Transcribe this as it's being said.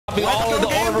All of the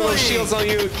orbital shields on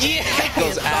you. Yeah,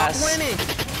 those ass.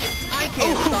 I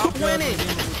can't stop winning.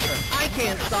 I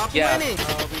can't stop winning.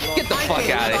 Get the fuck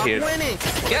out of here.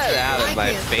 Get out of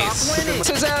my face.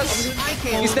 His ass.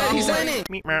 He's dead. He's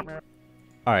dead.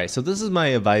 All right, so this is my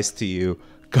advice to you.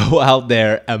 Go out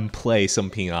there and play some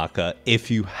Pinaka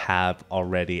if you have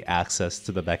already access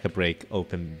to the Mechabreak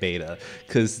open beta,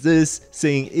 because this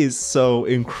thing is so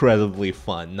incredibly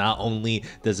fun. Not only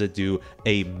does it do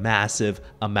a massive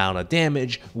amount of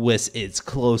damage with its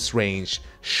close range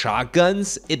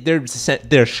shotguns,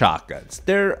 they're shotguns.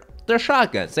 They're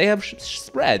shotguns. They have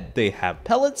spread. They have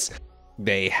pellets.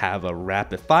 They have a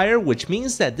rapid fire, which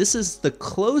means that this is the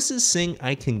closest thing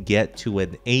I can get to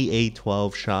an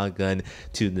AA-12 shotgun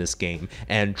to this game.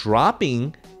 And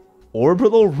dropping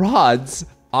orbital rods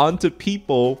onto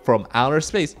people from outer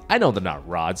space. I know they're not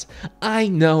rods. I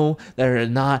know they're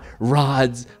not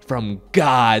rods from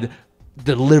God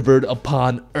delivered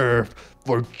upon earth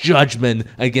for judgment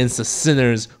against the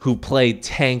sinners who play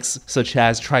tanks such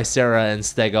as Tricera and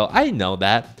Stego. I know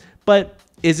that, but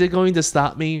is it going to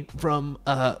stop me from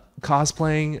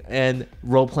cosplaying and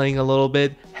role-playing a little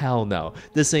bit? Hell no.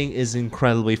 This thing is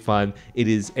incredibly fun. It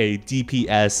is a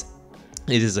DPS.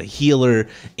 It is a healer.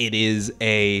 It is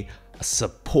a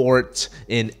support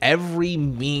in every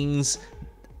means.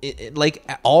 Like,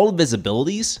 all of his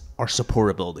abilities are support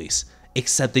abilities,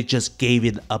 except they just gave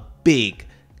it a big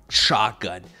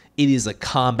shotgun. It is a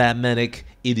combat medic.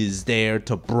 It is there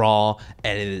to brawl,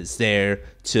 and it is there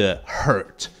to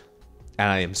hurt. And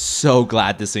I am so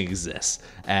glad this thing exists.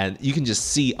 And you can just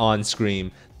see on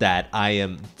screen that I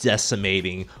am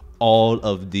decimating all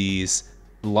of these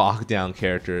lockdown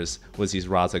characters with these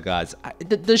Raza gods.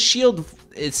 The shield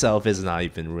itself is not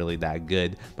even really that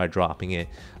good by dropping it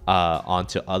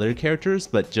onto other characters,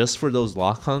 but just for those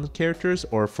lock-on characters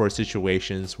or for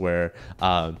situations where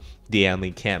the enemy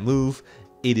can't move,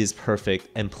 it is perfect.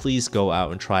 And please go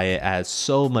out and try it. It has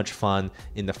so much fun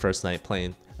in the first night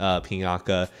playing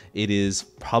Pinaka. It is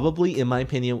probably, in my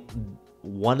opinion,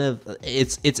 one of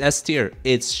it's S tier.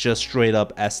 It's just straight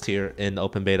up S tier in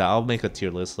open beta. I'll make a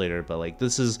tier list later, but like,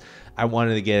 this is, I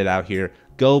wanted to get it out here.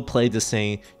 Go play this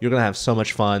thing. You're gonna have so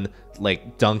much fun,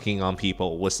 like dunking on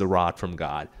people with the rod from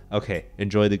God. Okay,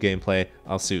 enjoy the gameplay.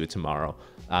 I'll see you tomorrow.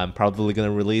 I'm probably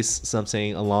gonna release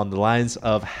something along the lines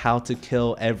of how to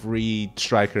kill every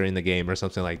striker in the game or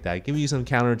something like that. Give you some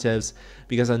counter tips,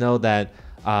 because I know that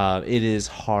it is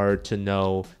hard to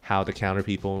know how to counter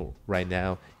people right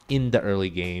now in the early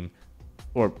game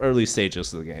or early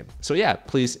stages of the game. So yeah,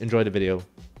 please enjoy the video.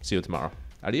 See you tomorrow.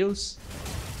 Adios.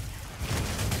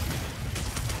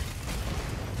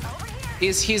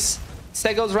 He's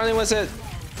Stego's running with it.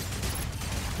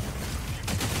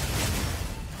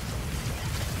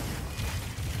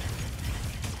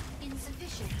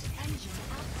 Insufficient engine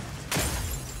output.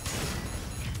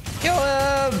 Kill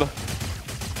him!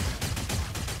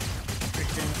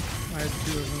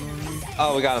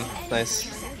 Oh, we got him. Nice.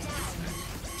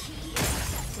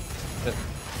 Good.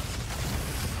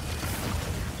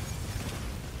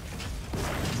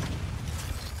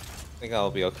 I think I'll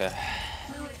be okay.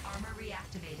 Fluid armor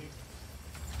reactivated.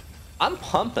 I'm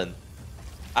pumping.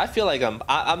 I feel like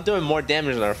I'm doing more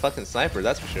damage than our fucking sniper,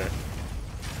 that's for sure.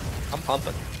 I'm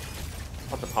pumping.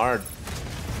 Pumping hard.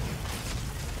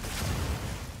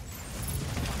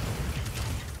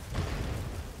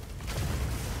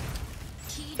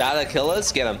 Gotta kill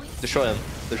us? Get him. Destroy him.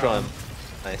 Destroy him.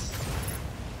 Nice.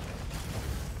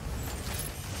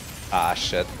 Ah,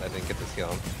 shit. I didn't get this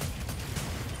kill.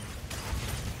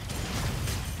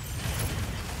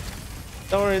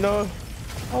 Don't worry, no.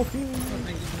 Oh,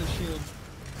 thank you for the shield.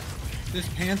 This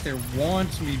Panther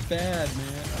wants me bad,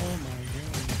 man. Oh my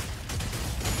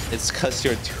god. It's cause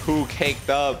you're too caked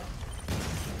up.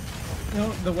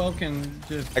 No, the well can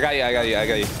just... I got you, I got you, I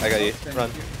got you, I got you. Run.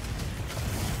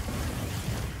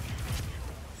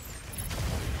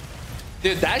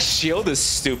 Dude, that shield is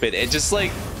stupid. It just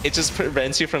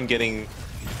prevents you from getting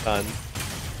done.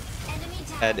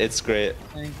 And it's great.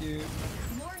 Thank you.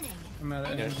 I'm out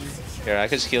of energy. Here, I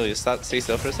can just heal you. Stay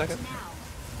still for a second.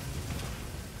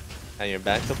 And you're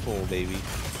back to full, baby.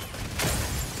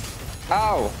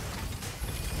 Ow!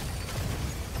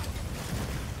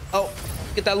 Oh,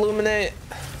 get that illuminate.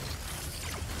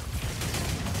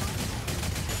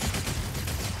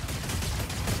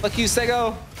 Fuck you,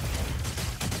 Stego.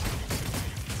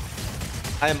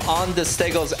 I am on the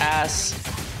Stego's ass.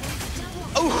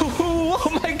 Oh,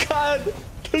 oh my god!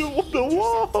 The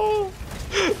wall!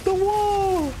 The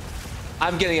wall!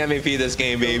 I'm getting MVP this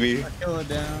game, baby. I kill it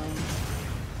down.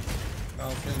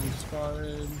 Falcon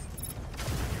spotted.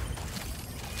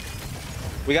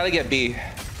 We gotta get B.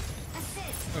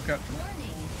 Okay.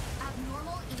 Warning.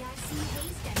 Abnormal EIC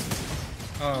haze density.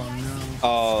 Oh no.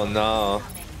 Oh no.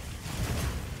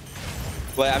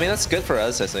 Well, I mean that's good for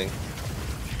us, I think.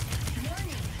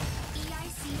 Warning.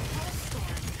 EIC pulse storm.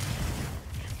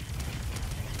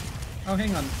 Oh,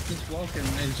 hang on. This Vulcan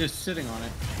is just sitting on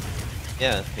it.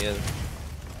 Yeah, yeah.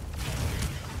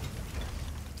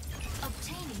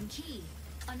 Obtaining key.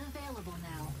 Unavailable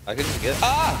now. I could just get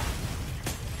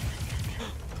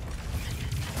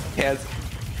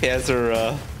Cancer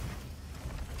Unavailable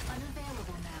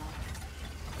now.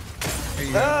 There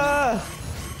you go.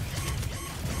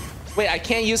 Wait, I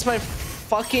can't use my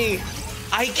fucking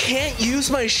I can't use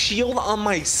my shield on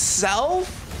myself?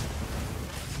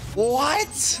 What?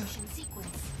 Mission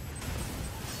sequence.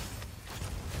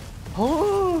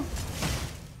 Oh.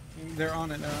 They're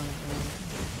on it now.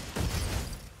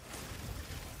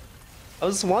 I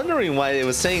was wondering why it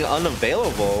was saying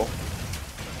unavailable.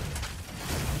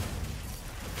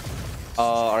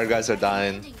 Oh, our guys are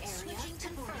dying. Landing area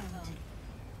confirmed.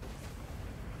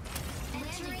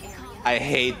 Entering area. I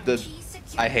hate this.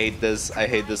 I hate this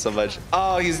so much.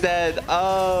 Oh, he's dead.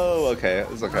 Oh, okay.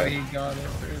 It's Oh, okay. he got it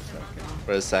for a second.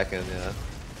 For a second, yeah.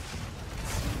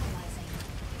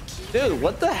 Stabilizing. Dude,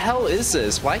 what the hell is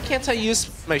this? Why can't I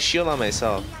use my shield on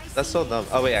myself? That's so dumb.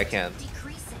 Oh wait, I can.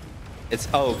 Decreasing. It's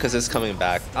because it's coming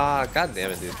back. Ah, god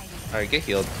damn it, dude. All right, get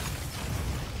healed.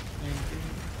 Thank you.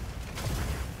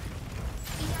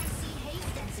 EIC haze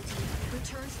density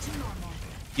returns to normal.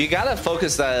 You gotta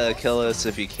focus that Achilles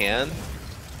if you can,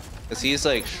 cause he's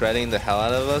like shredding the hell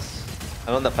out of us.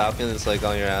 I know the Falcon is like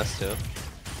on your ass too.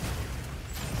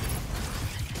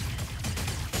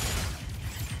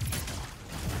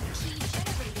 Key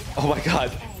generated. Oh my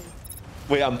god.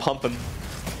 A. Wait, I'm pumping.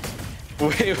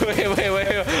 Wait.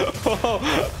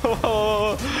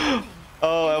 Whoa.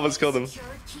 Oh, I almost killed him.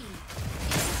 Secured key.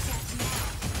 Intercept now.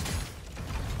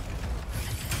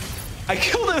 I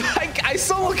killed him. I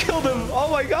solo killed him. Oh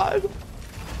my god.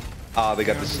 Oh, they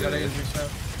got the You gotta shit. use your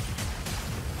stuff.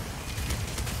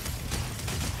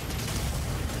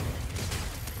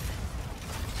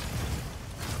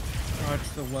 Oh,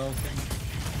 it's the Welkin.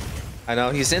 I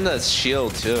know he's in the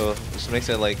shield too, which makes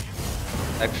it like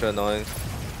extra annoying.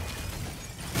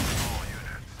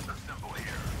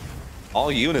 All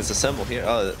units assemble here.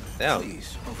 Oh, damn.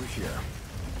 Please, over here.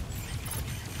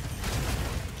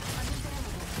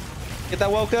 Get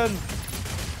that Welcome.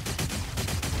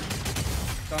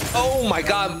 Oh my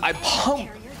god, I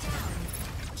pumped. Carrier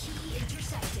down. Key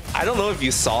intercepted. I don't know if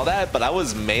you saw that, but I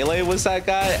was melee with that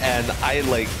guy and I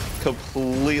like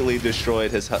completely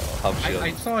destroyed his health shield.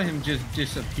 I saw him just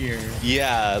disappear.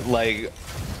 Yeah, like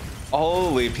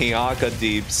holy Pinaka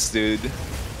deeps, dude. Key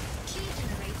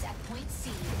generates at point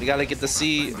C. We gotta get the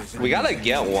C. We gotta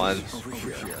get one. Over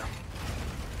here.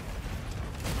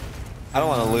 I don't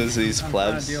want to lose these I'm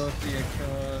trying to plebs. deal with the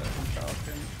Aquila and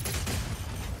Falcon.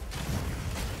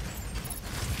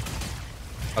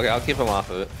 Okay, I'll keep him off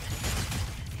of it.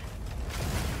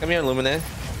 Come here, Lumine.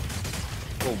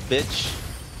 Little bitch.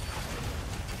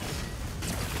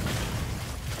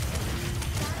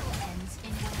 Battle ends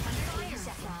in 180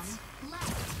 seconds.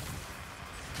 Left.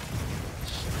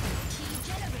 Key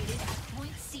generated at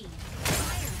point C.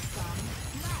 Fire from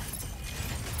left.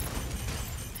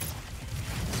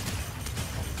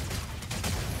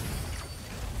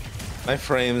 My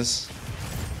frames.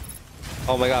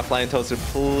 Oh my god, flying toaster,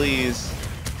 please.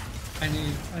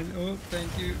 Oh,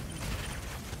 thank you.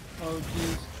 Oh,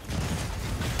 jeez.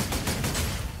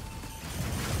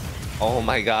 Oh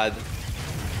my god.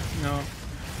 No.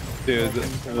 Dude,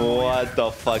 what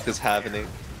the fuck is happening?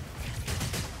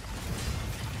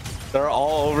 They're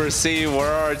all overseas. Where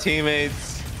are our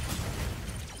teammates?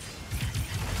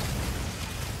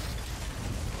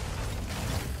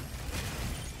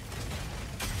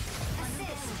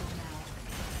 Assist.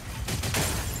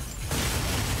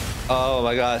 Oh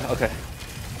my god, okay.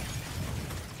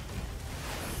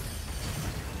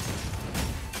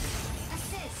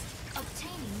 Assist.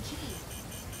 Obtaining key.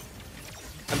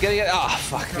 I'm getting it. Ah,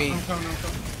 fuck me. I'm coming.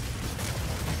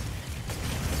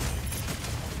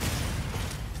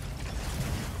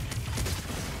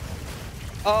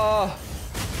 Oh,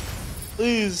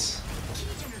 please. Key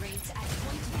generates at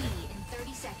point B in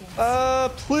 30 seconds.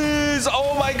 Please.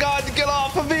 Oh my god, get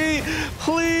off of me.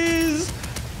 Please.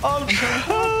 I'm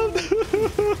trapped. Key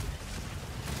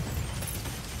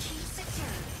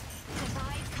secured.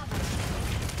 Provide cover.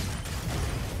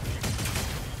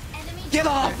 Enemy Get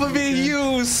off of me,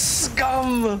 you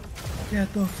scum.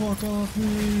 Get the fuck off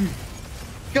me!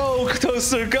 Go,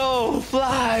 Toaster, go.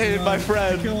 Fly, my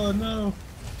friend. Kill, no.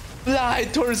 Fly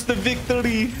towards the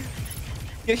victory.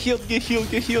 Get healed, get healed,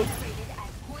 get healed. generated at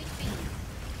point B.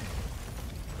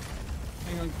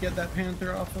 gonna get that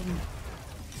panther off him.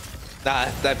 Nah,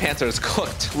 that panther is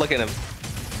cooked. Look at him.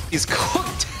 He's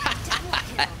cooked.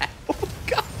 Oh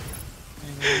god.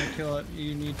 And you're gonna kill it.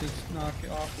 You need to knock it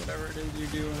off whatever it is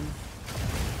you're doing.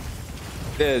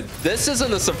 Dude, this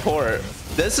isn't a support.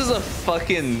 This is a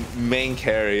fucking main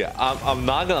carry. I'm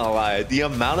not gonna lie. The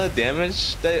amount of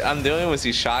damage that I'm doing with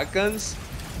these shotguns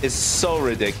is so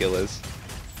ridiculous.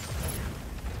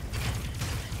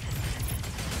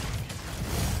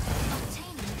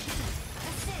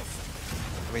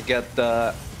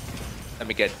 Let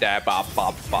me get that bop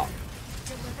bop bop.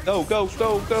 Go go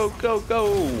go go go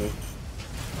go.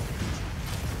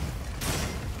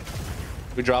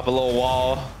 We drop a little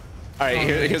wall. All right,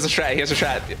 here's a strat. Here's a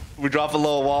strat. We drop a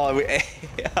little wall and we.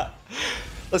 Yeah.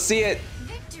 Let's see it.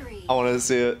 Victory. I want to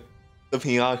see it. The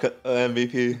Pinaka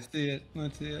MVP. Let's see it.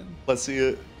 Let's see it. Let's see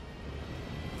it.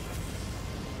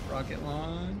 Rocket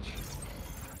launch.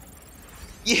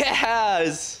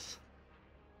 Yes.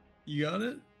 You got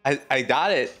it? I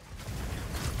got it.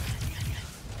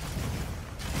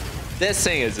 This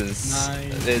thing is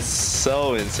Nice. It's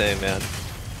so insane, man.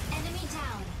 Enemy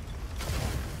down.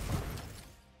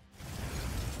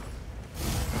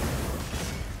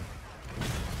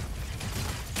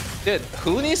 Dude,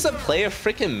 who needs to play a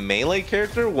freaking melee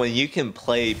character when you can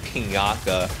play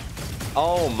Pinaka?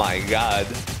 Oh my god.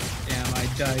 Damn, I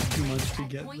died too much to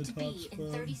get the Point top B in spot.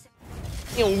 30 seconds.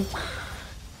 Ew.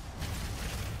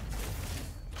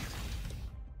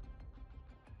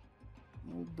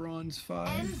 Oh, bronze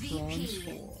 5, bronze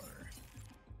MVP. 4.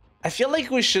 I feel like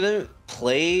we shouldn't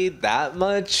play that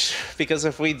much because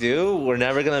if we do, we're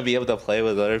never gonna be able to play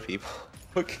with other people.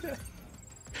 Okay.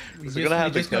 We're gonna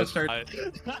have to gotta catch. start.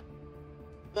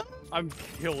 I'm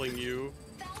killing you.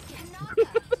 Falcon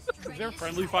knockout. Is there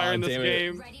friendly fire in this damn it.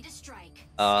 game? Ready to strike.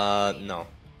 No.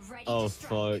 Ready Oh to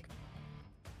strike. fuck.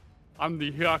 I'm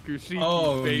the Hyakushiki,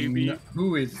 Oh, baby. no,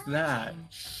 who is that?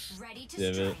 Ready to Damn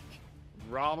it. strike.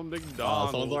 Ronald Someone's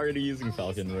McDonald. already using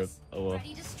Falcon Rip. Oh well.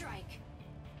 Ready to strike.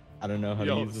 I don't know how to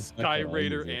Yo, use this. Sky I'll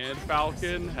Raider use it. and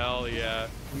Falcon, hell yeah.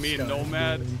 Me and Sky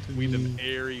Nomad, Raider to we them me.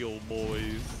 aerial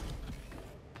boys.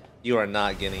 You are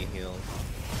not getting healed.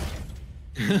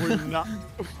 We're not.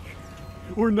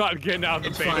 We're not getting out of the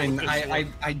It's beta fine. with this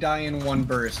one. I die in one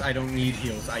burst. I don't need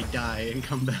heals. I die and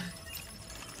come back.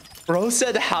 Bro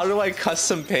said, "How do I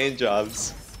custom paint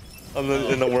jobs?"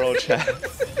 In the world chat.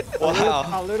 Wow,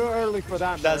 A little early for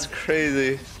that. that's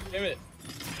crazy. Damn it.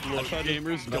 Look,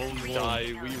 gamers don't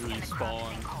die, we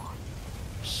respawn.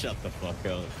 Shut the fuck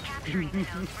up.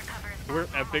 We're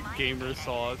epic gamer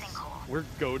sauce. We're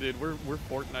goated. We're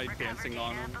Fortnite dancing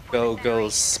on them. Go go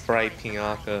Sprite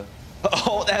Pinaka.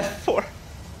 Oh, F4.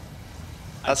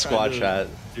 That's squad chat.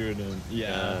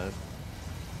 Yeah.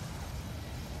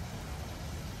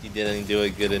 You didn't do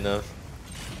it good enough.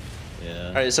 Yeah.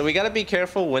 All right, so we gotta be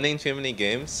careful winning too many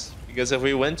games because if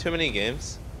we win too many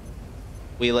games,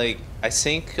 we like I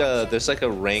think there's like a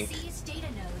rank Seize data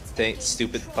nodes thing, and gain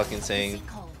stupid control fucking of the saying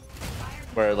sinkhole.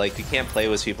 where like you can't play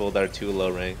with people that are too low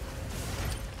rank,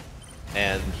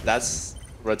 and that's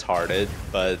retarded.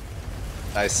 But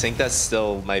I think that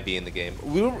still might be in the game.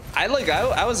 I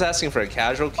was asking for a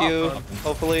casual queue,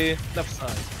 hopefully. Left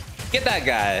side. Get that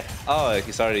guy. Oh,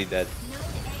 he's already dead.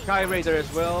 Sky Raider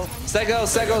as well.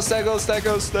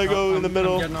 Stego in the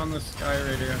middle. I'm getting on the Sky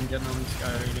Raider.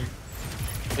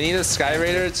 We need a Sky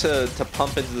Raider to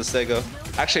pump into the Stego.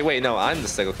 Actually, wait, no, I'm the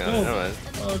Stego counter. Oh. Never mind.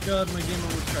 Oh god, my game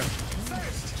almost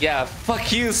crashed. Yeah,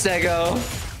 fuck you, Stego.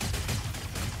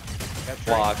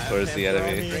 Block towards the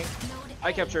enemy.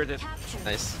 I captured it.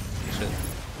 Nice. Shit.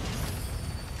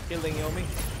 Killing Yomi.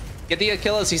 Get the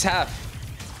Achilles, he's half.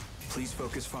 Please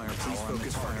focus firepower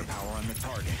on the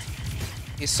target.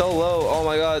 He's so low. Oh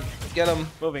my god. Get him.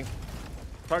 Moving.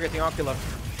 Targeting Oculus.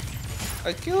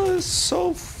 Achilles is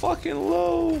so fucking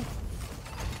low.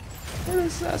 Where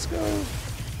does that go?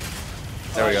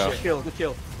 There we go. Good kill. Good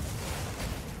kill.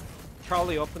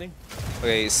 Charlie opening.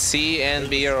 Okay, C and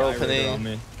B are Sky Raider on opening.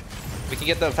 me. We can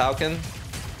get the Falcon.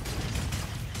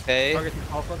 Okay. Targeting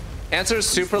Alpha. Answer's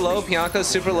super low. Pinaka's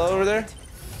super low over there.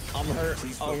 I'm hurt.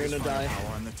 Please I'm focus gonna die.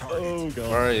 firepower on the target. Oh Where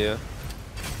god. are you?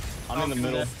 I'm in the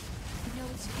middle.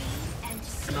 Nodes B and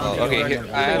C. Oh, okay. Here,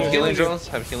 I have healing drones.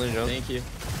 Thank you.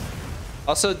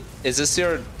 Also, is this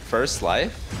your first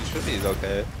life? You should be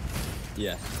okay.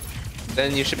 Yeah.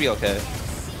 Then you should be okay.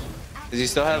 Cause you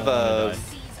still have Seize all nodes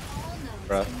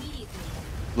bruh. immediately.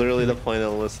 literally the point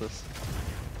of the list.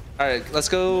 All right, let's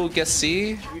go get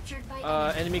C. Captured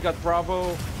by Enemy got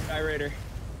Bravo. Sky Raider.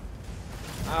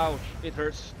 Ouch. It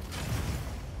hurts.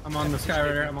 I'm on the Sky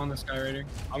Raider. I'm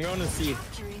I'm going to see.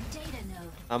 capturing data node.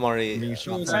 I'm already. Being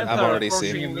shot. I'm already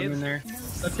C. Bring him in there.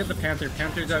 Nodes Let's get the Panther.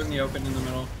 Panther's out in the open in the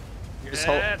middle. Just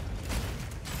hold.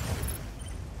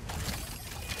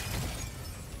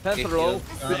 Panther roll.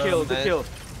 Good kill, good kill.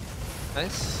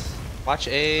 Nice. Watch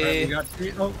Alright, A. we got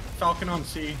three. Oh, Falcon on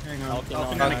C. Hang on. Falcon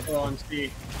Falcon on and a kill on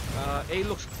C. A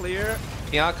looks clear.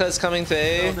 Pinaka is coming to No,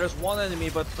 A. there's one enemy,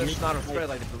 but there's not a threat,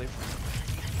 I believe.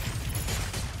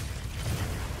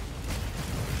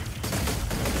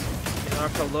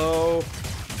 Pinaka low.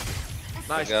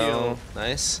 Nice Go. kill.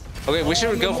 Nice. Okay, we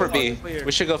should go for B.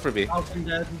 We should go for B. Falcon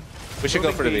dead. We should go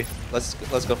Moving for the B. B.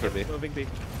 Let's go for B. Moving B.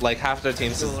 Like half their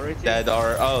teams is Still right dead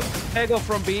or oh. Ego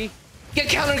from B. Get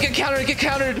countered! Get countered! Get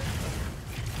countered!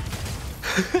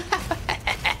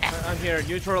 I'm here,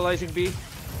 neutralizing B.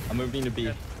 I'm moving to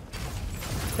B.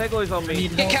 Tego is on me.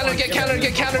 Get countered! Get countered!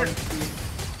 Get countered!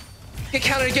 Get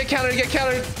countered! Get countered! Get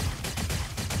countered!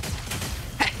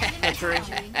 Entering.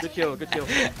 Good kill, good kill.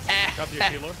 Got the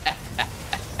healer.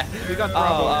 We got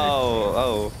Bravo.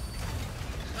 Oh,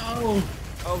 Oh,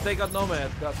 Oh, they got Nomad.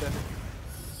 Got them.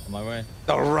 On my way.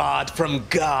 the rod from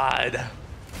God.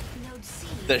 Node C.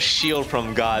 The shield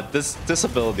from God. This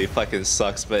ability fucking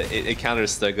sucks, but it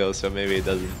counters Stego, so maybe it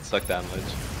doesn't suck that much.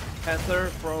 Panther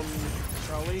from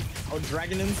Charlie. Oh,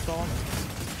 Dragon install.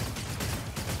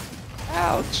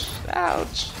 Ouch!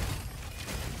 Ouch!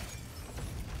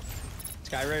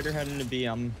 Skyrider heading to B.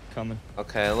 I'm coming.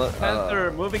 Okay, look. Panther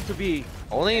moving to B.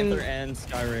 Only in Panther and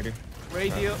Skyrider.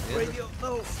 Radio, radio,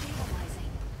 no.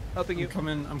 Stabilizing. Helping you.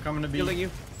 I'm coming to B. Healing you.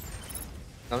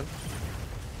 coming.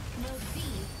 Node B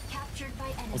captured by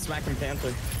enemy. I'm smacking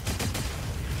Panther.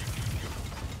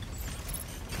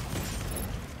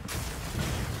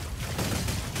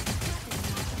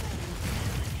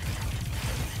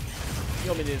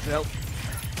 Heal me needs help.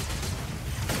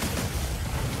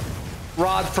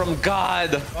 Rod from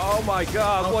God. Oh my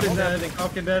god, what is Falcon dead. happening?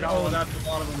 Falcon dead. Oh, that's a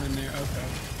lot of them in there. Okay.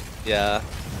 Yeah.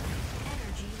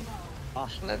 Energy low.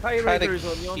 Let's Fire try to Raiders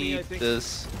on Yoni, I keep think.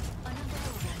 this.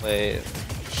 Unavailable. Wait.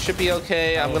 Should be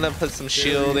okay. I'm gonna put some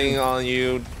shielding on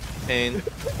you, Pain.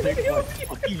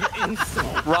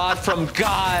 Rod from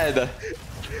God.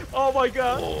 Oh my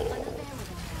god.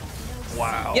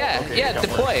 Wow. Yeah, Okay, yeah. got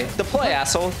Deploy, deploy,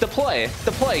 asshole. Deploy,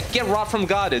 deploy. Get Rod from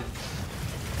God.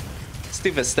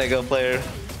 Stupid Stego player.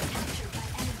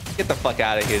 Get the fuck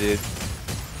out of here, dude.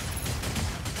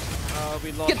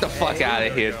 We lost Get the fuck A. out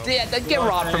of here. Yeah, get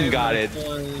Rod from God.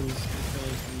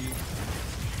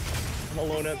 I'm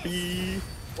alone at B.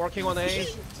 Working on A.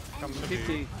 Coming to B.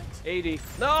 50, 80.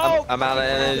 No! I'm out of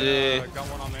energy. Got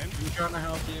one on main. I'm trying to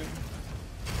help you.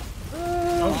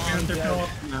 Oh, Panther fell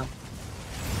off now.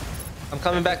 I'm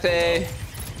coming back to A. Node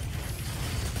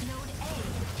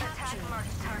A captured.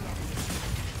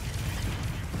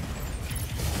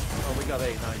 Oh, we got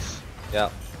A. Nice. Yeah,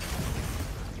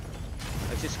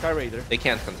 I see Sky Raider. they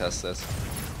can't contest this.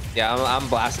 Yeah, I'm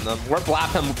blasting them. We're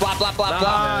blapping. Blap, blap, blap, blap.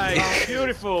 Nice!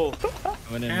 Beautiful!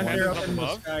 Coming in Panther one. up in the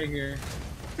above? sky here.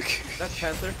 That's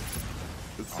Panther.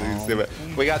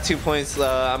 We got 2 points.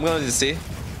 I'm going to C.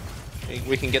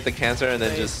 We can get the cancer and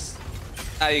then just.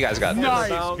 Ah, you guys got this. Nice.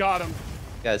 Nice, got him. You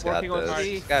guys got Working on this.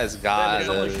 C. You guys got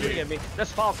Someone's this. shooting at me.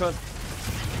 That's Falcon.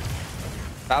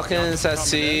 Falcons at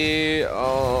C.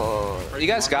 Oh, you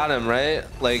guys got him, right?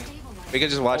 Like, we could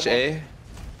just watch A.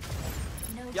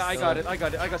 Node Yeah, I got it. I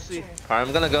got it. I got C. Alright,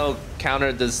 I'm gonna go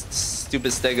counter this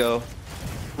stupid Stego.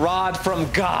 Rod from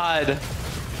God.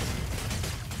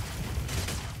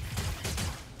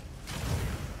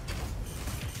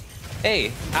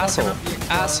 Hey, asshole,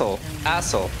 asshole,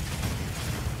 asshole.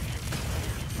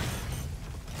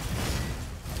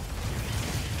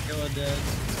 Killa dead.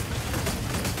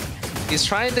 He's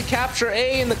trying to capture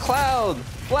A in the cloud.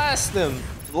 Blast them,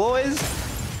 boys.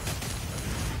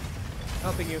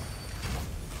 Helping you.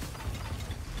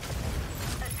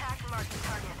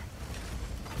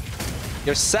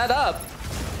 You're set up.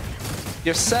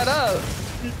 You're set up.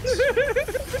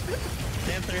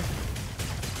 Panther.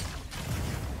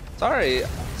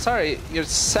 Sorry, you're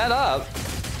set up.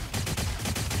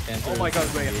 Panther. Oh my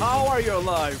god, Ray. How are you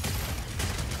alive?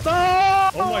 No!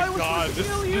 Oh my I was god, supposed to this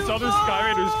kill you. other No! Sky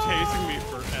Raider's chasing me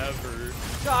forever.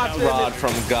 God damn Rod it.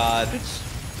 from God.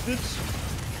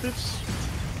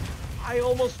 I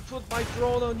almost put my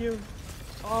drone on you.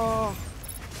 Oh.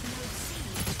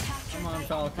 Come on,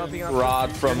 Falcon. Helping out.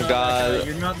 Rod from You're not that God. guy.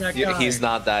 You're not that Yeah, guy. he's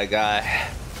not that guy.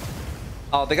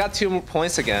 Oh, they got 2 more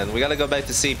points again. We gotta go back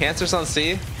to C. Panthers on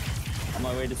C. On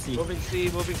my way to C. Moving C,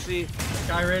 moving C.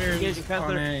 Sky Raider Engaging is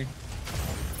Panther. on A.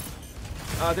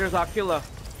 There's Aquila.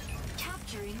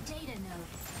 capturing data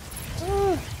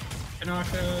node.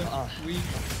 Pinaka, weak.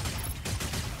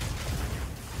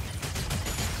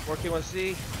 Working on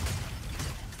C.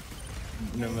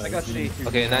 No, I got C.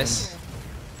 Okay, nice.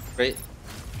 Great.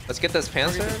 Let's get this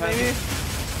Panther, Target the maybe?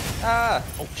 Ah!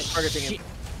 I'm targeting him.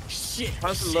 Shit.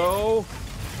 Panther low.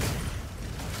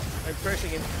 I'm pressing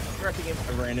him. Pressing him.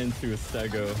 I ran into a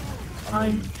stego.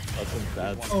 That's a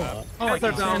bad spot. Oh, I Panther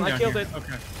can down. stand I down killed here. it.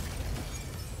 Okay.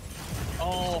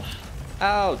 Oh,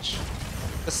 Ouch!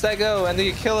 The stego and the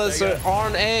Achilles are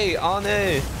on A, on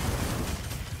A.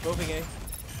 Moving A.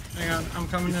 Hang on, I'm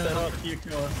coming set to up. help you,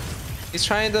 Killa. He's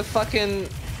trying to fucking...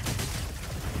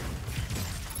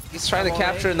 He's trying to I'm on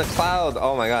capture A. in the cloud.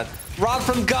 Oh my god. Rod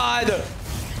from God!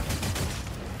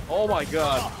 Oh my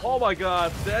god. Oh my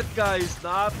god. That guy is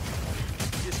not.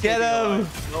 Get him!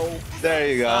 No. There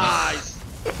you go. Nice.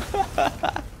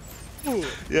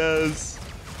 Yes.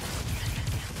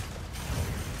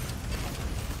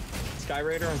 Sky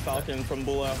Raider and Falcon from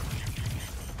below.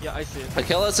 Yeah, I see it.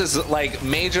 Achilles is like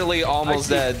majorly almost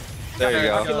see. dead. There you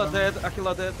go. Aquila dead.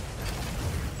 Aquila dead.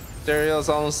 Dario's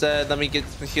almost dead. Let me get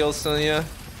some heals on you.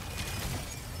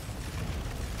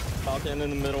 Falcon in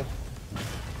the middle.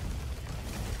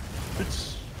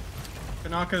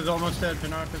 Pinaka's almost dead.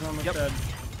 Pinaka's almost dead.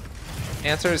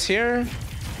 Answer is here.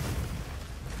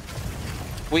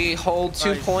 We hold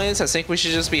 2 Nice. points. I think we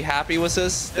should just be happy with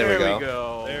this. There we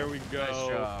go. There we go. Nice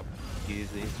job.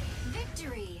 Easy.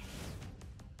 Victory.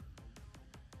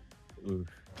 Ooh.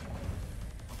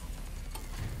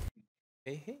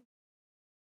 Hey, hey.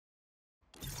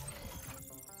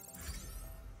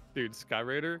 Dude, Sky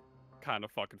Raider, kind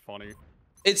of fucking funny.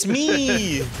 It's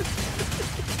me!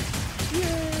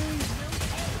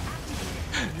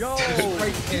 Yo.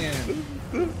 Sprite can.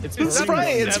 It's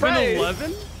Sprite, it's Sprite.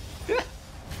 7-Eleven?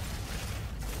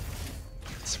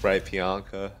 Sprite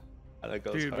Pinaka. That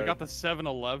goes Dude, hard. we got the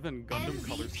 7-Eleven Gundam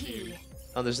color scheme. MVP.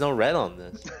 Oh, there's no red on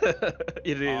this.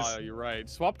 It is. Oh, you're right.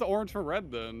 Swap the orange for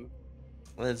red then.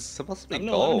 Well, it's supposed to be 7-Eleven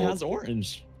gold. has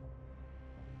orange.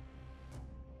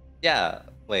 Yeah,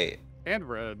 wait. And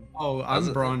red. Oh, How's I'm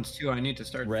it- bronze too. I need to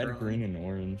start Red, throwing. green, and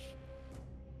orange.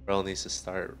 Bro needs to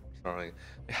start throwing.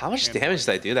 How much And damage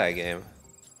did I do that game?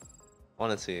 I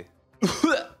want to see.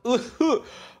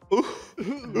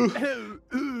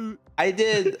 I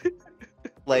did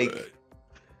like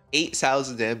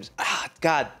 8,000 damage. Ah,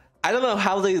 God. I don't know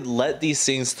how they let these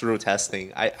things through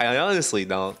testing. I honestly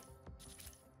don't.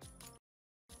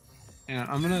 Yeah,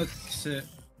 I'm gonna sit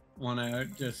one out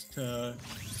just to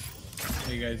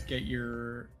so you guys get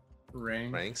your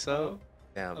rank So?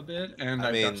 a Damn. bit, and I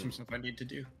I've got mean- some stuff I need to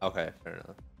do. Okay, fair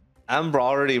enough. I'm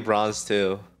already bronze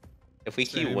too. If we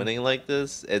keep Same. winning like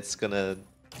this, it's gonna...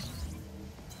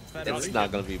 It's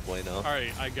not gonna be bueno.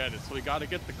 Alright, I get it. So we gotta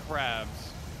get the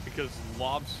crabs because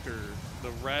lobster,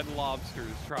 the red lobster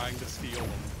is trying to steal them.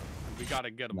 And we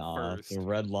gotta get them Nah, first. the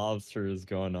red lobster is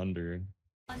going under.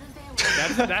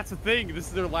 Unavailable. That's the thing. This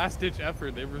is their last ditch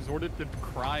effort. They resorted to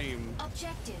crime.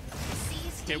 Objective.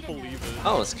 Seize Can't data believe node it.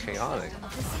 Oh, it's chaotic. of the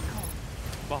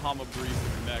sinkhole. Bahama Breeze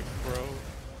is next, bro.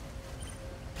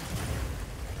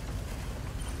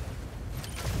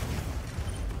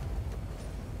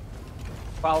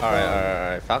 Falcon.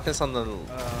 Alright. Falcon's on the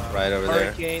right over there.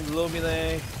 Hurricane,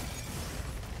 Lumine.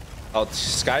 Oh,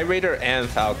 Sky Raider and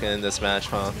Falcon in this match,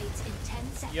 huh? Activates in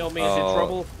 10 seconds. Yo, man's in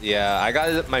trouble. Yeah, I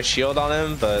got my shield on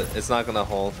him, but it's not gonna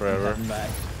hold forever. I'm back.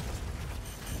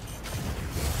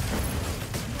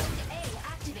 Node A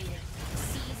activated.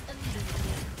 Seize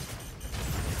immediately.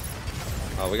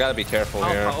 Oh, we gotta be careful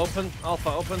here. Alpha open. Alpha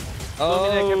open. Lumine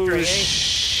Oh, capturing A.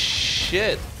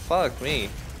 shit. Fuck me.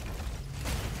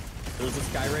 There's a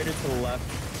Sky Raider to the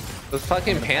left. The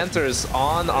fucking Panthers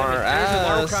on our There's an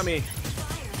ass. Arukami.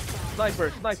 Fire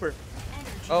Sniper. Sniper. energy.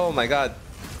 Oh my god.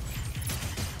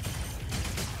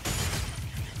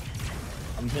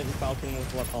 I'm hitting Falcon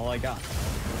with what all I got.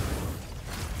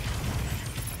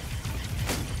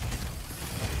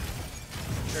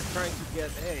 They're trying to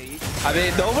get A. I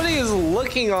mean, nobody is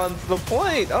looking on the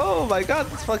point. Oh my god,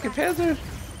 this fucking Panther.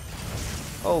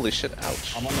 Holy shit,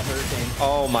 ouch. I'm on the Hurricane.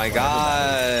 Oh my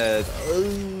god.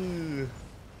 Ooh.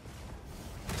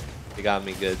 They got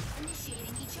me good.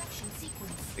 Initiating ejection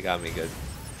sequence. They got me good.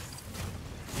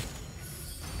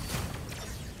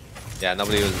 Yeah,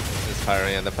 nobody was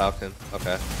firing at the Falcon.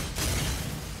 Okay.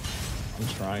 I'm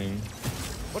trying.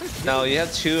 What is No, you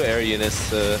have 2 air units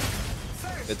to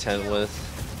contend with.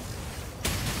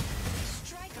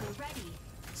 Striker ready.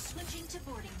 Switching to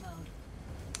boarding mode.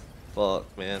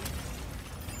 Fuck, man.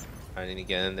 I need to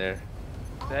get in there.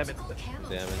 Damn it. Optical camo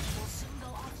Damage. will soon go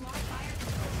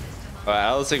offline. Alright, I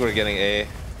don't think we're getting A.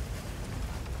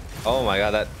 Oh my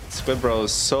god, that Squid Bro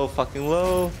is so fucking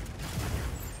low.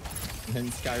 I'm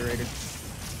hitting Sky Raider.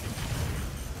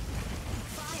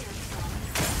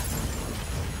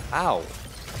 Ow.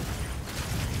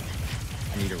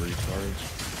 I need a recharge.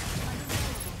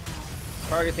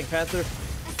 Targeting Panther.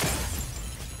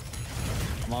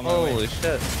 I'm on my way. Holy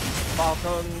shit.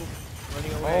 Falcon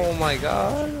running away. Oh my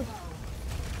god.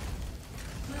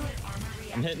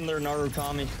 I'm hitting their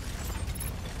Narukami.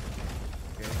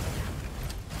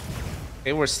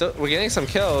 Okay, we're getting some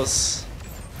kills.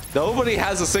 Nobody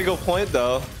has a single point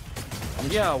though.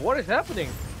 Yeah, what is happening?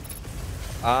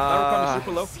 Narukami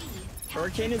super low.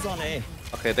 Hurricane is on A.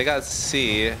 Okay, they got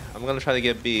C. I'm gonna try to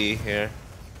get B here.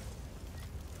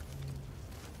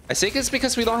 I think it's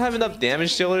because we don't have enough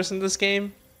damage dealers in this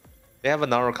game. They have a I'm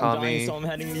dying, Narukami. so I'm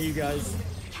heading to you guys.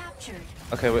 Captured.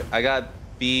 Okay, wait, I got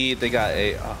B. They got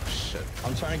A. Oh shit.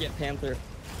 I'm trying to get Panther.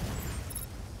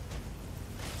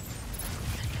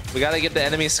 We gotta get the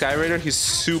enemy Sky Raider. He's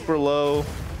super low.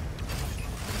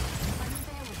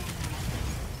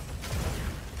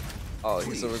 Oh,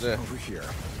 he's over there. Over here.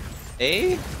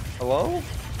 A? Hello?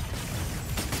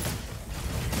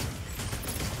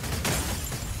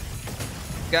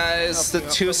 Guys, the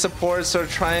two supports are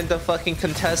trying to fucking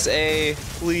contest A.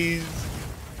 Please.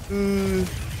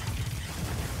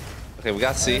 Okay, we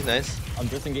got C. Nice. I'm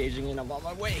disengaging and I'm on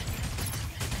my way.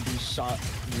 Being shot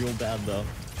real bad though.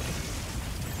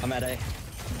 I'm at A.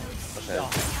 Okay.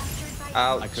 I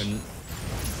Ouch. couldn't.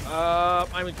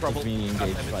 I'm in I trouble. was being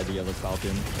engaged by the other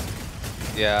Falcon.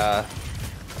 Yeah.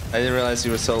 I didn't realize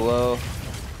you were so low. I'm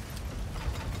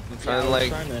Yeah, trying I to was like.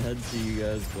 trying to head to you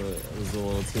guys, but it was a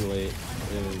little too late.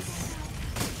 It was.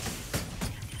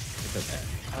 It's okay.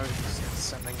 I was just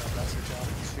sending a message out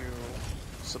to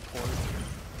support.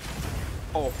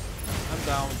 Oh, I'm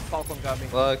down. Falcon got me.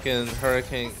 Fucking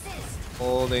Hurricane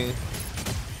holding.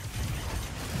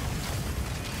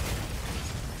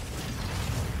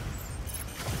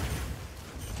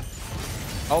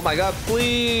 Oh my god,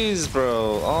 please,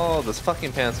 bro. Oh, this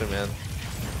fucking Panther, man.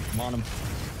 I'm on him.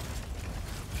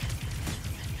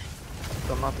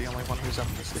 So I'm not the only one who's up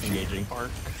this Engaging. bark.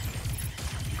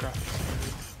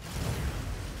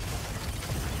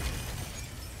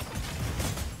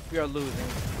 We are losing.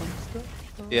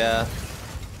 Yeah.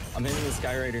 I'm hitting the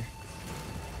Sky Raider.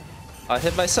 I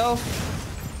hit myself.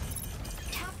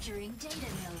 Capturing data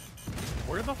node.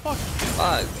 Where the fuck?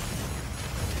 Fuck.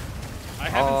 I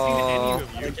haven't seen any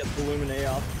of Gotta you. get the Lumine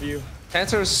off of you.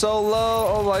 Panther is so low.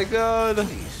 Oh my god.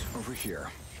 Please, over here.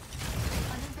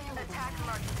 Unavailable.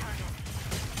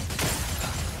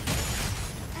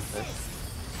 Assist.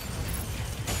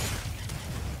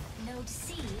 Node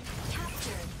C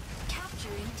captured.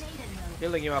 Capturing data node.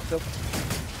 Healing you up, Phil.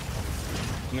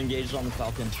 I'm engaged on the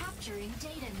Falcon. Capturing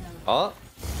data node. Oh,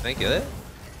 can I get it?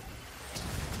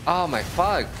 Oh my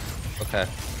fuck. Okay.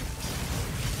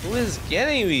 Who is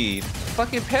getting me?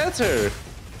 Fucking Panther.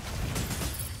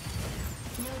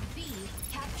 Node B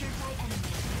captured by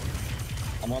enemy.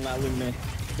 I'm on that Lumine.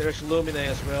 There's Lumine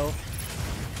as well.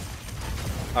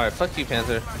 Alright, fuck you,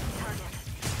 Panther.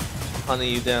 I'm hunting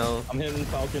you down. I'm hitting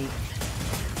Falcon.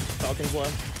 Falcon's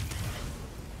left.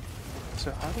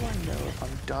 So how do I know if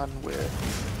I'm done with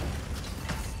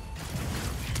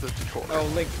the tutorial? Oh,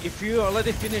 Link, if you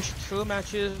already finished 2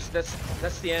 matches, that's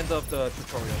the end of the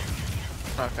tutorial.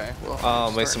 Okay, well. Oh,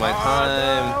 I'm wasting my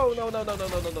time. Oh, no, no, no, no,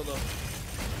 no, no, no, no.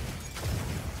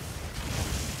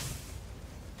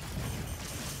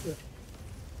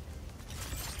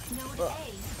 Node A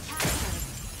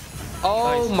captured.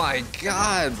 Oh Nice. my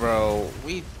god, bro.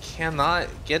 We cannot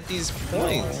get these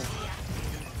points.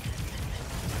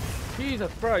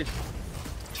 Jesus Christ.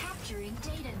 Capturing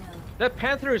data node. That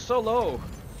Panther is so low.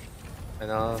 I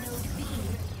know. Node B.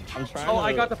 I'm trying Oh, to.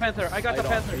 I got the Panther. I got the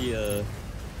fight off Panther.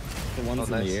 The ones Oh, in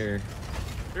nice. the air.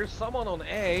 There's someone on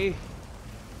A.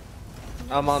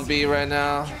 I'm on B right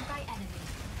now. Captured by enemy.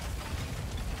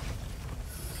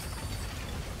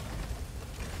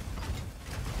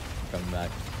 Coming back.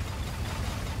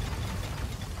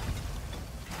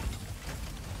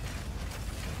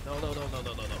 No, no, no, no,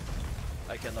 no, no, no.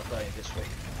 I cannot die in this way.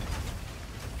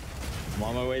 I'm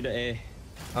on my way to A.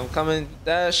 I'm coming.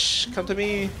 Dash, come to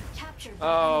me. Captured by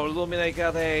Oh, enemy. Lumine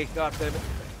got A. God damn it. Node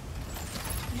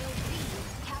B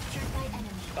captured by enemy.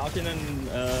 Falcon and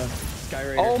Sky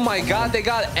Raider. Oh my I'm god, on. they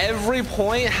got every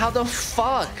point? How the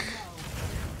fuck?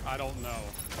 I don't know.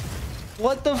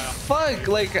 What the fuck?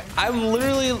 Like, I was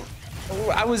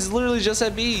literally just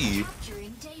at B.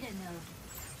 Capturing data node.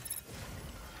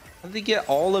 How did they get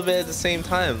all of it at the same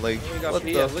time? Like, We got what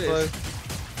B the at least. fuck?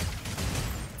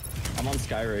 I'm on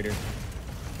Sky Raider.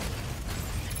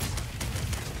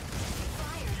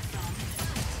 Fired from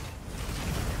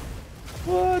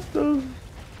What the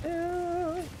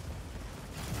hell?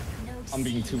 node I'm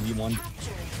being C 2v1.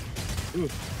 captured. Ooh.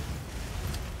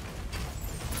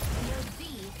 Node B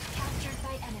captured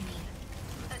by enemy.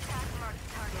 Attack marked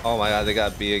target. Oh my god, they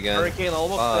got B again. Hurricane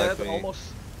almost Fuck dead. me.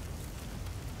 Almost.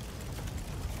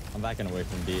 I'm backing away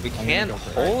from B. We I'm gonna can't go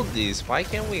for A. hold these. Why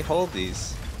can't we hold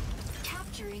these?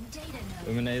 Capturing data node.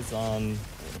 Luminate's on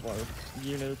one of our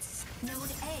units. Node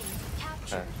A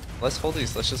captured. Okay. Let's hold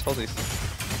these. Let's just hold these.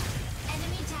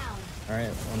 Enemy down.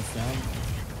 Alright, one's down.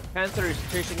 Panther is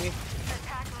chasing me.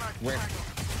 Where?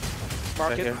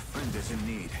 Mark Right it. here. A friend is in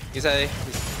need. He's A.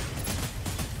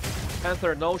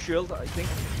 Panther, no shield, I think.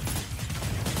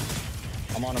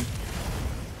 I'm on him.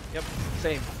 Yep,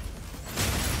 same.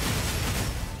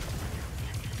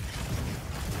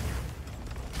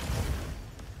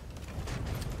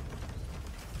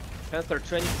 Panther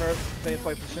 25%.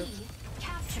 Node B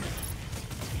captured.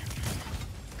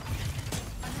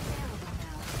 Unavailable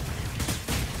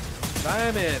now.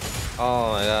 Damn it!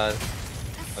 Oh my god.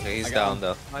 Okay, he's I got down him.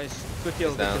 though. Nice. Good kill,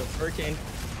 He's good down. kill. Hurricane.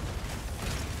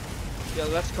 Yeah,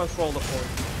 let's control the point.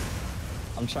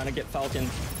 I'm trying to get Falcon.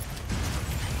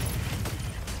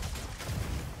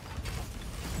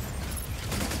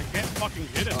 I can't fucking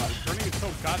hit him. He's turning so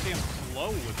goddamn slow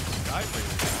with Sky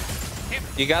Raider.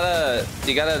 You gotta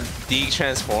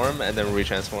de-transform and then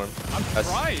retransform. I'm That's-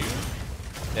 trying.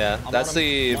 Yeah, I'm that's on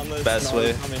the him. I'm on this. best No, way.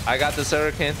 it's coming. I got this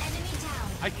hurricane. Enemy down.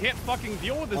 I can't fucking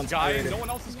deal with this One's guy and buried. no one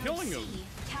else is Node killing him. C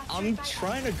captured I'm by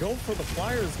trying to go for the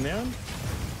flyers, man.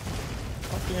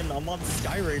 Fucking, I'm on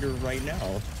Sky Raider right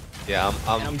now. Yeah,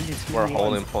 I'm being too we're nuanced.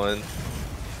 holding point.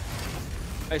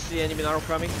 I see enemy arrow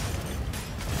coming.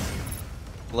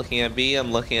 Looking at B,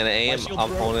 I'm looking at A, My I'm shield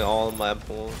broke. holding all of my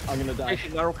pool. I'm gonna die.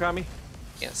 Enemy arrow coming.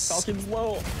 Yes. Falcon's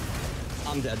low.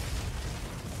 I'm dead.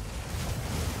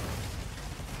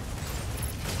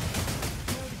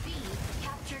 Node B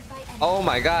captured by enemy. Oh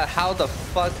my god, how the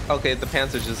fuck? Okay, the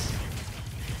Panther just.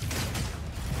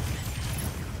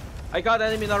 I got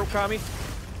enemy arrow coming.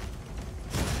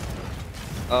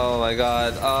 Oh my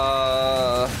god.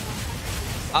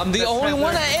 I'm the That's only Panther.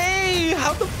 one at A!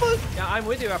 How the fuck? Yeah, I'm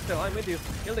with you, Axel. I'm with you.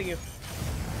 Killing you.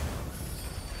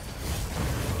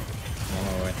 I'm on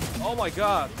my way. Oh my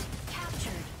god.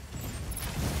 Captured.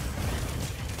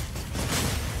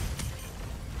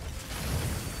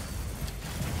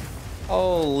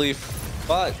 Holy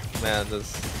fuck, man.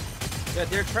 This. Yeah,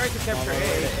 they're trying to capture On my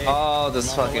way A. to A. Oh,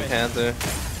 this I'm on my fucking way. Panther.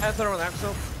 Panther on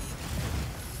Axel.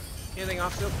 Healing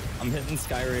Axel. I'm hitting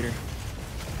Sky Raider.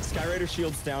 Sky Raider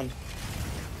shield's down.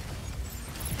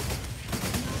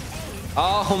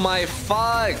 Oh my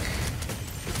fuck!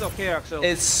 It's okay, Axel.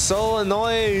 It's so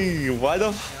annoying. Why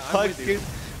the fuck? with you.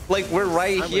 Like we're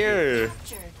right I'm with you. here.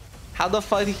 Captured. How the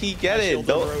fuck did he get My it? shield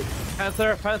Don't. overrode.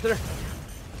 Panther, Panther.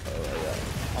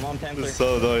 I'm on Panther. It's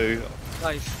so annoying.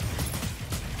 Nice.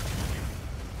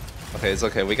 Okay, it's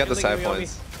okay. We got the Healing side me on me.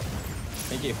 points.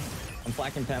 Thank you. I'm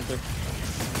flacking Panther.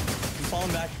 I'm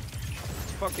falling back.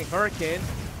 It's fucking hurricane.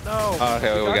 No. Oh,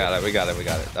 okay, we got it. We got it. We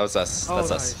got it. That was us. Oh, That's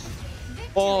nice. us.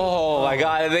 Oh my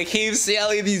god, they keep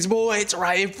selling these points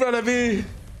right in front of me.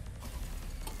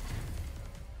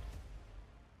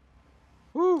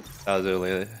 Woo. That was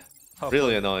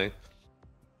really annoying.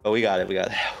 But we got it. We got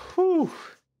it. Whew.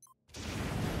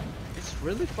 It's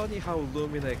really funny how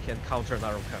Lumina can counter an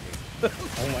arrow coming.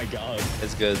 Oh my god.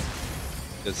 It's good.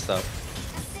 Good stuff.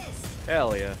 Assist.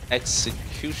 Hell yeah.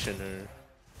 Executioner.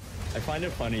 I find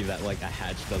it funny that like a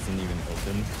hatch doesn't even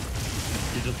open.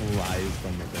 You just rise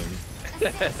from within.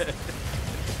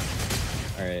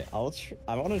 Alright,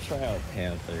 I want to try out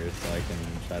Panther so I can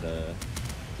try to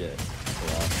get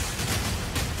off.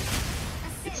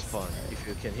 It's fun if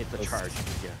you can hit the Let's- charge.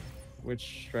 Yeah.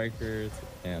 Which striker to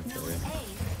Panther? Node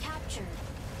A captured.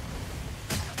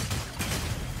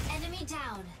 Enemy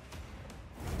down.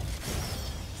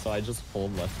 So I just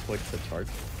hold left click to charge?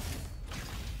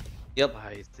 Yep.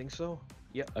 I think so.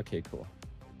 Yeah. Okay, cool.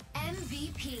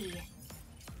 MVP.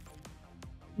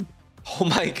 Oh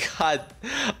my god.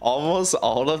 Almost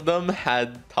all of them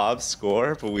had top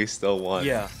score, but we still won.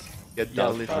 Yeah. Get Yeah,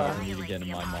 done. literally. I need to get in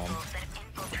my mom.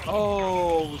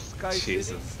 Oh, Sky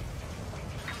Jesus.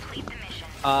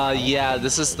 Yeah,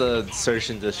 this is the search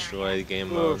and destroy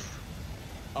game mode. Oof.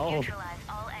 Oh,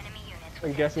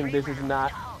 I'm guessing this is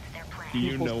not. do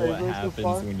you people's know what favorite so happens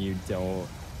far? when you don't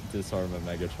disarm a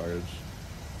mega charge?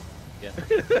 Yeah.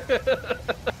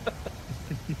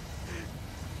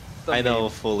 The I know meme.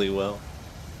 fully well.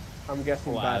 I'm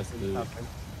guessing bad Blasted. things happen.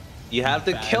 You have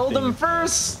to Bad kill them things happen.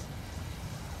 first.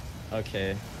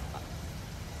 Okay.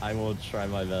 I will try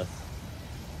my best.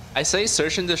 I say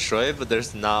search and destroy, but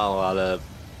there's not a lot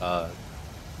of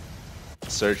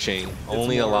searching. It's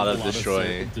Only a more lot of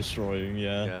destroying. Destroying,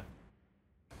 yeah. Yeah.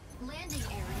 Landing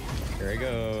area. Here I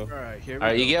go. Alright, here we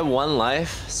Alright, go. you get one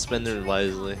life. Spend it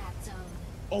wisely. Combat zone.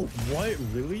 Oh, what?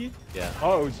 Really? Yeah.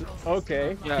 Oh,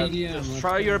 okay. Yeah, PDM, just let's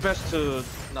try go. your best to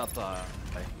not die.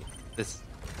 This.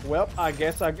 Well, I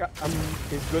guess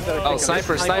it's good that I Oh, can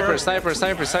sniper!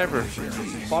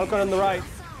 Falcon on the right.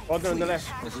 Falcon on the left.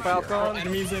 Falcon.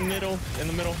 Enemies in middle. In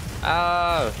the middle.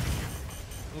 Ah!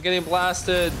 I'm getting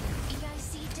blasted.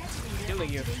 Killing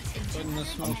you. Putting the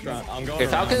smoke drop. I'm going Okay,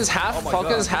 around. Falcon's half. Oh my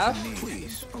Falcon's God. half.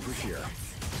 Please, over here.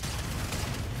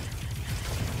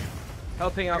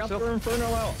 Helping I got Axel. the Inferno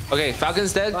out. Okay,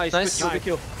 Falcon's dead. Nice. Nice. Good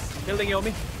kill. Killing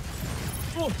Yomi.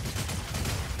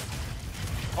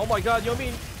 Oh my God,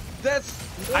 Yomi. That's.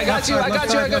 I got you.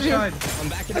 Left side. I'm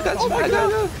backing I up. got you. I got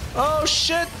you. Oh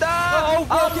shit! No!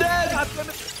 I'm dead.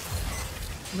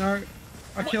 No,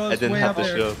 Achilles didn't way have up the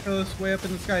there. shield. Achilles way up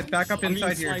in the sky. Back up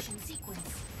inside here.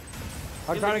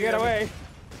 I'm trying to get away.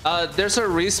 There's a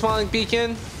respawning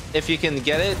beacon. If you can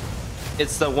get it,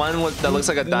 it's the one that looks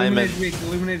like a diamond.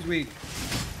 Illuminate's weak.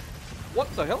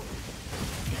 What the hell?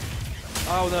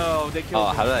 Oh no, they killed Oh,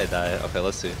 me. how did I die? Okay,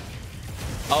 let's see.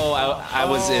 Oh, I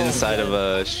was inside of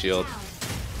a shield.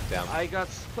 Damn. I got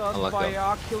stunned Unlucky. by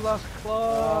Oculus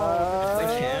Club. If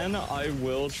I can, I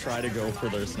will try to go for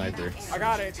their sniper. I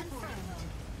got it.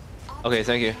 Okay,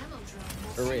 thank you.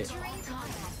 Or wait.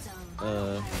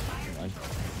 Never mind.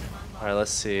 All right,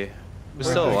 let's see. We're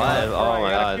still alive. Oh my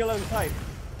god. Kill him tight.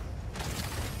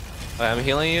 Okay, I'm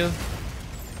healing you.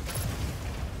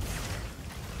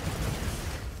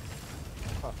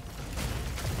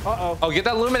 Uh-oh. Oh, get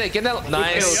that illuminate. Get that.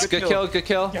 Nice. Good kill. Good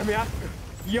kill. Get me out.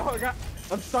 Yo,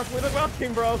 I'm stuck with a well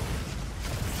team, bro.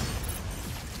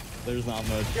 There's not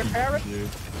much Your you parrot? can do.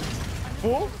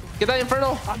 Fool. Get that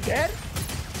infernal. I'm dead.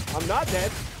 I'm not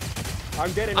dead.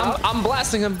 I'm getting out. I'm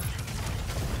blasting him.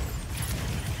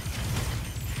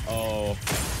 Oh.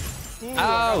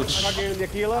 Ouch. I'm not getting the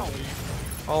Aquila.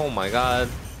 Oh my god.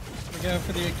 We go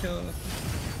for the Achilles.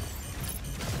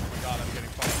 God, I'm getting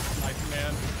fucking nice,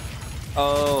 man.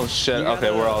 Oh shit. You Okay,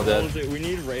 gotta- we're all what dead. was it? We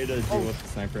need Ray to deal with the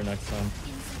sniper next time.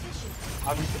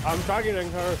 I'm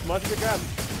targeting her as much as I can.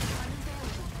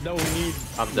 No, we need.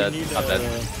 I'm we dead. Need, I'm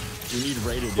dead. We need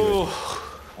Ray to do Ooh. it.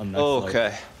 On next level.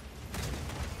 Okay.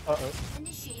 Uh-oh.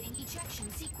 Initiating ejection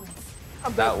sequence.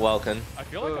 That Welkin. I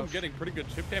feel like I'm getting pretty good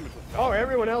chip damage with Oh, Falcon.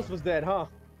 everyone else was dead, huh?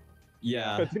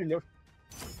 Yeah. Continue.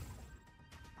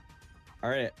 All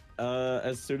right.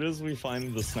 As soon as we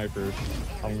find the sniper,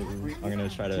 I'm gonna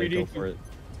try to We go need for it.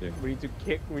 Too. We need to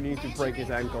kick. We need to break his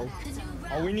ankle.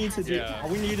 All we need to do. Yeah. All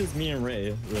we need is me and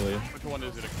Ray, really. Which one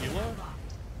is it, Aquila?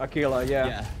 Aquila,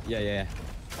 yeah. Yeah.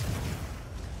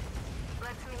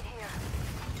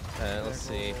 Okay, let's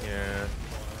see here.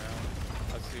 Going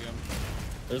around. I see him.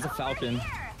 There's a Falcon.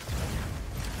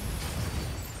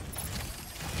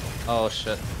 Oh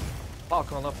shit.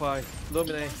 Falcon up high.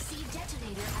 Illuminate. EIC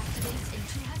detonator activates in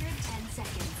 210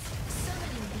 seconds.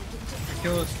 Summoning beacon to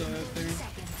Achilles still out there.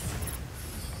 seconds.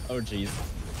 Oh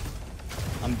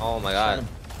jeez. I'm Oh my trying god.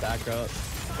 to back up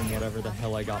from whatever the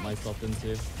hell I got myself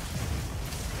into.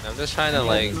 I'm just trying to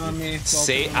like On me,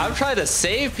 save. Falcon on I'm trying to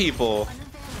save people.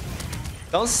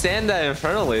 Don't stand that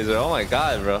infernal laser. Oh my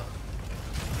god, bro.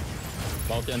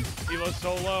 Falcon. Aquila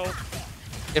solo.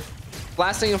 If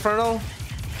blasting infernal.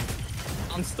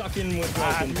 I'm stuck in with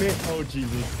Falcon. Oh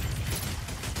Jesus.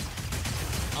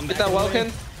 I'm Get that backing away.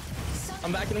 Welkin.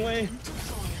 I'm backing away.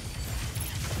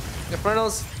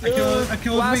 Infernals. Achilles weak.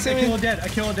 blasting me. Achilles dead.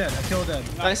 Achilles dead.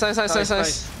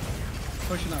 Nice.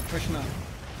 Pushing up.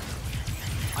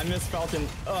 I missed Falcon.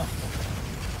 Ugh.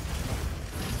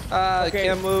 I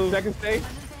can't move. Second stage.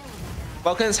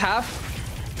 Welkin's half.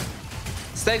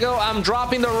 Stego, I'm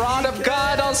dropping the rod of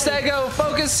God on Stego.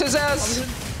 Focus his ass.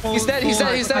 He's dead. Healing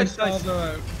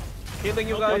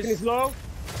you Falcon guys. is low.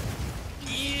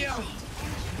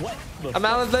 What? The I'm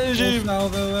out of danger.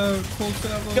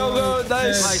 Go.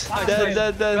 Nice.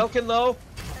 Dead. Falcon low.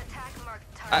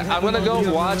 I'm gonna go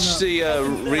watch the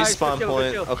respawn Good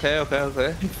point. kill.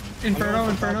 Okay. Inferno.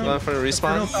 Going for the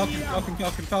respawn.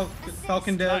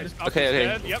 Falcon dead. Okay.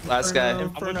 Dead. Yep. Last guy.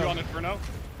 I'm with you on Inferno.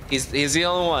 He's the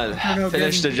only one.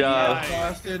 Finish the job.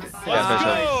 Blasted. Yeah, Let's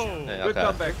finish go. it. Yeah, Good okay.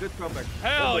 comeback. Good comeback.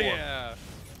 Hell One more.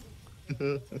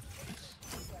 yeah.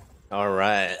 All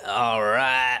right.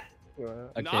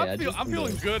 Okay, No, I'm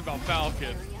feeling good about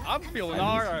Falcon. I'm feeling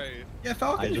alright. Yeah, I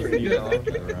Falcon's just pretty need to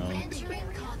good. walk around.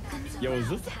 Yo, is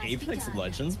this Apex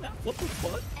Legends map? What the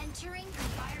fuck? Entering the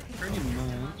fire Pretty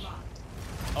much.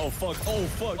 Oh fuck.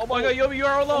 Oh my god, Yomi, you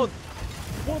are alone.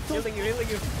 What the? Healing you.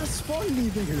 There's spawn me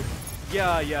there.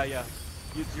 Yeah.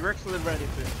 You're excellent ready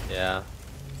to. Yeah.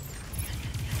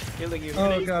 Healing you.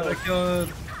 Oh god, I killed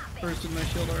first in my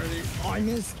shield already. Oh, I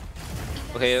missed.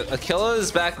 Okay, Aquila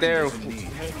is back there. You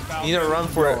need to run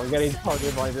for I'm it. getting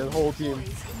targeted by the whole team.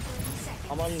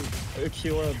 I'm on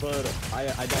Aquila, but I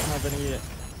don't have any.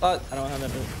 I don't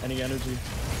have any energy.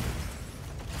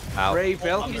 Ow. Ray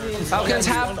Falcon is. Falcon's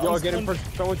half. Yo,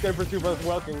 someone's getting pursued by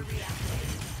Welkin.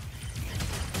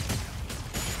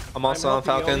 I'm also on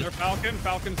Falcon.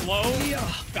 Falcon's low.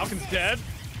 Falcon's dead.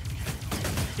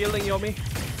 Healing Yomi.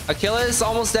 Aquila is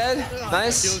almost dead.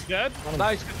 Nice. Aquila's dead.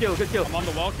 Nice, good kill, good kill. I'm on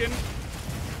the Welkin.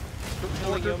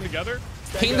 Four group together.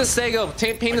 Ping the Stego.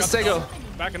 Ping the Stego.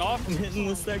 Backing off. I'm hitting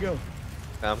the Stego.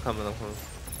 Yeah, I'm coming.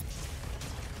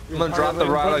 I'm gonna drop the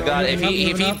rod of God. If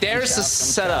he dares to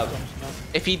set up.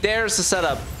 If he dares to set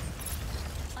up.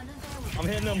 I'm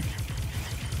hitting him.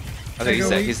 Okay, he's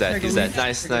dead. He's dead. He's dead.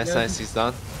 Nice, nice, nice. He's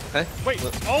done. Okay. Wait.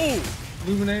 Oh.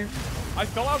 Illuminate. I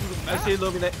fell out of the map. I see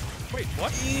Illuminate. Wait,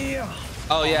 what?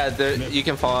 Oh yeah, there, you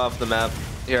can fall off the map.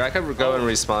 Here, I could go and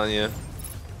respawn you.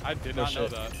 I did not know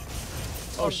that.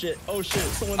 Oh shit. Oh shit.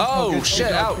 Someone. Oh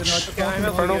shit! Ouch. I'm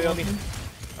Inferno. Yomi.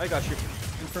 I got you.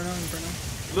 Inferno.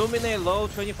 Illuminate low,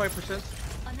 25%.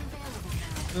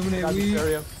 Illuminate. Got this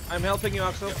area. I'm helping you,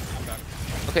 Axel.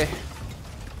 Okay.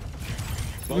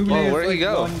 Illuminate. Oh, where'd he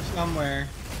go? Somewhere.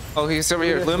 Oh, he's over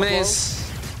here.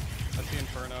 Lumina's. That's the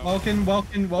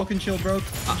Inferno. Welkin, shield broke.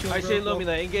 I see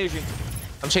Illuminate engaging.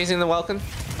 I'm chasing the Welkin.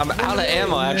 I'm out of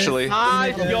ammo actually.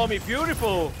 Nice, Yomi,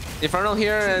 beautiful. Inferno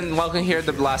here and Welkin here.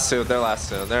 The last two. They're last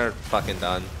two. They're fucking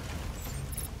done.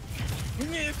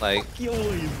 Like.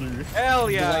 Hell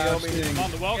yeah, Yomi. I'm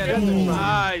on the Welkin.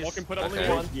 Nice. Welkin put up Okay.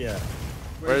 one. Yeah.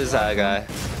 Where is that guy?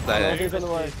 Welkin's on the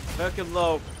way. Fucking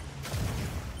low.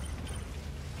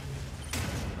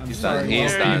 He's done.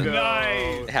 He's There you done. go.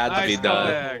 Nice. It had to be Nice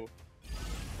done. comeback.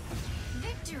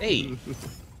 Hey,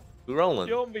 we're rolling.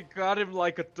 Yomi got him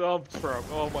like a dump truck.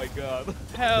 Oh my god.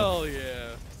 Hell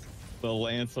yeah. The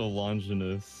Lancer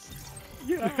Longinus.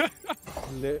 Yeah.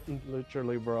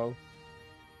 Literally, bro.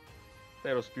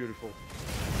 That was beautiful.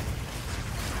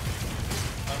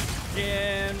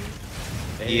 Again.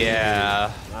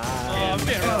 Yeah. Oh, I'm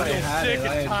getting real had sick it.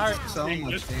 I and had tired so of seeing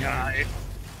much this damage. guy.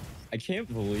 I can't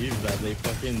believe that they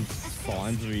fucking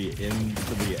spawned me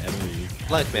into the enemy.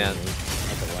 Look, man.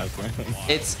 At the last round.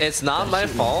 It's not my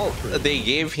fault. They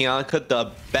gave Pinaka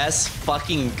the best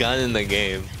fucking gun in the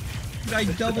game. I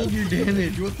doubled your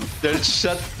damage. What the? Dude,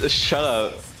 shut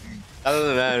up. That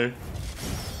doesn't matter.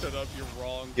 Shut up, you're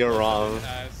wrong. You're wrong.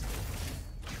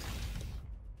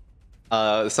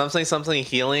 Ass. Something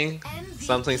healing,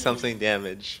 something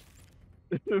damage.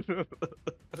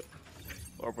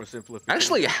 Or for simplification.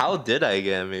 Actually, how did I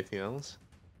get anything else?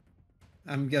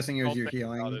 I'm guessing it was Don't your think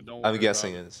about healing. it, don't I'm worry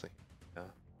guessing about it's like, yeah.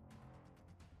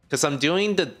 Because I'm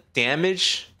doing the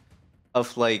damage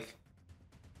of like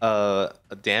a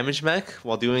damage mech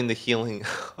while doing the healing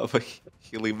of a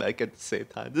healing mech at the same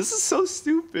time. This is so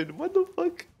stupid. What the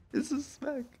fuck is this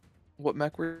mech? What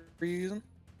mech were you using?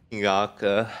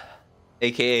 Pinaka,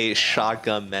 aka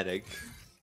Shotgun Medic.